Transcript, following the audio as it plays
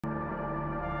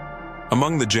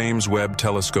Among the James Webb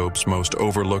Telescope's most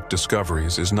overlooked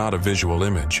discoveries is not a visual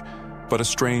image, but a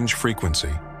strange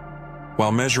frequency.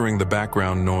 While measuring the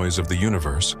background noise of the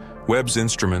universe, Webb's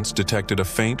instruments detected a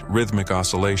faint rhythmic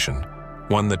oscillation,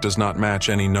 one that does not match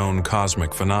any known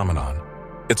cosmic phenomenon.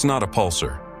 It's not a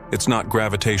pulsar, it's not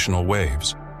gravitational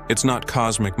waves, it's not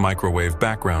cosmic microwave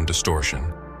background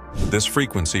distortion. This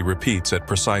frequency repeats at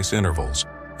precise intervals,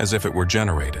 as if it were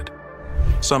generated.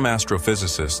 Some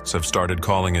astrophysicists have started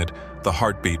calling it the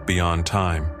heartbeat beyond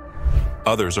time.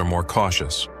 Others are more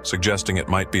cautious, suggesting it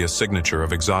might be a signature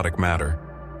of exotic matter,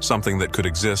 something that could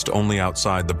exist only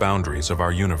outside the boundaries of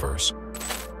our universe.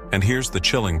 And here's the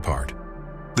chilling part.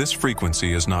 This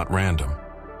frequency is not random.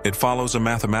 It follows a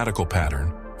mathematical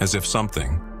pattern, as if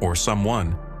something, or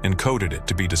someone, encoded it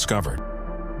to be discovered.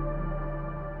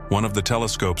 One of the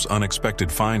telescope's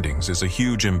unexpected findings is a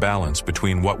huge imbalance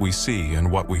between what we see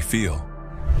and what we feel.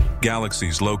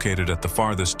 Galaxies located at the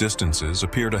farthest distances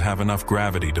appear to have enough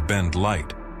gravity to bend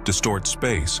light, distort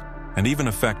space, and even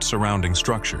affect surrounding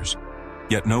structures.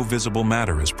 Yet no visible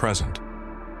matter is present.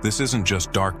 This isn't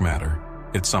just dark matter,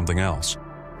 it's something else.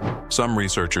 Some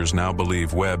researchers now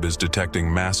believe Webb is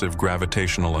detecting massive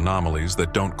gravitational anomalies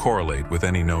that don't correlate with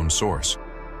any known source.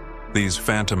 These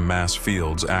phantom mass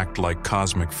fields act like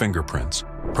cosmic fingerprints,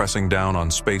 pressing down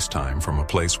on space-time from a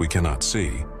place we cannot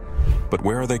see. But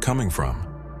where are they coming from?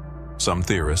 Some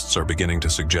theorists are beginning to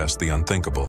suggest the unthinkable.